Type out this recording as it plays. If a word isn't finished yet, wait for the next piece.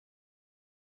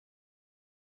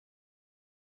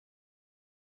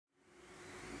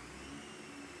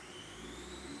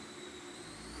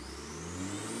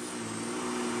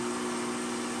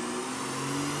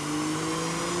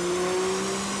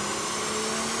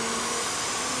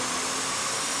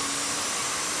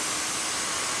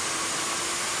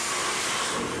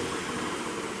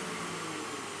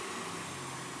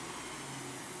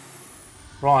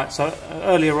Right, so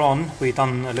earlier on we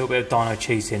done a little bit of dyno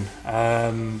cheating.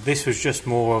 This was just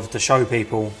more of to show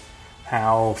people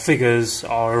how figures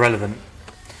are irrelevant,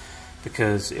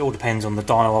 because it all depends on the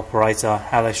dyno operator,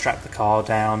 how they strap the car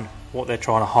down, what they're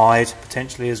trying to hide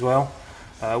potentially as well.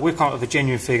 We've come up with a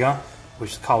genuine figure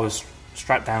which the car was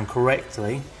strapped down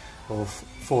correctly of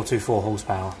 424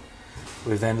 horsepower.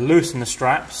 We've then loosened the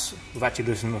straps. We've actually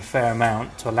loosened them a fair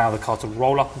amount to allow the car to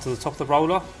roll up into the top of the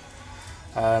roller.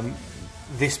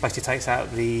 This basically takes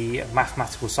out the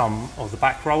mathematical sum of the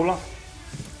back roller.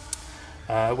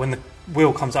 When the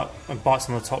wheel comes up and bites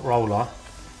on the top roller,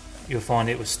 you'll find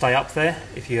it will stay up there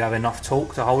if you have enough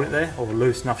torque to hold it there, or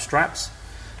loose enough straps.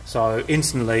 So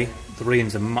instantly the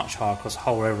readings are much higher across the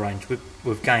whole rev range.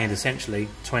 We've gained essentially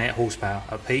 28 horsepower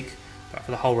at peak, but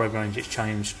for the whole rev range it's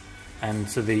changed.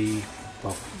 And for the,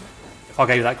 well, if I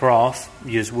gave you that graph,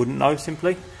 you just wouldn't know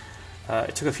simply.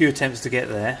 It took a few attempts to get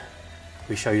there.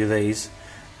 We show you these.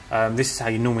 This is how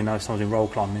you normally know if someone's in roll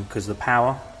climbing, because the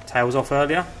power tails off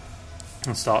earlier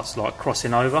and starts like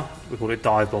crossing over. We call it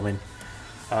dive bombing.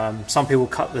 Some people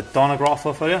cut the dyno graph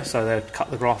off earlier, so they'd cut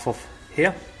the graph off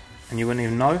here and you wouldn't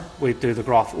even know. We'd do the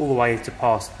graph all the way to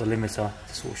past the limiter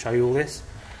to sort of show you all this.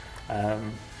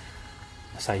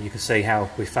 So you can see how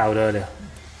we failed earlier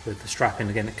with the strapping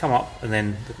again, it come up and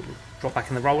then drop back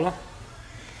in the roller.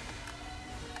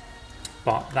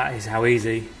 But that is how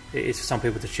easy it is for some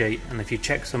people to cheat, and if you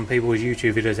check some people's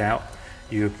YouTube videos out,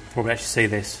 you probably actually see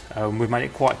this. We've made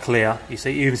it quite clear. You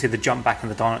even see the jump back in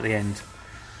the dyno at the end.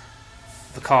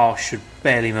 The car should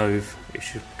barely move. It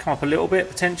should come up a little bit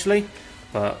potentially,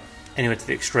 but anywhere to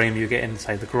the extreme you're getting,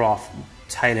 say, the graph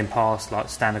tailing past like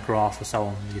standard graph or so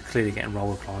on, you're clearly getting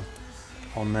roller climb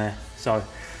on there. So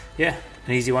yeah,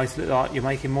 an easy way to look like you're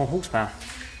making more horsepower.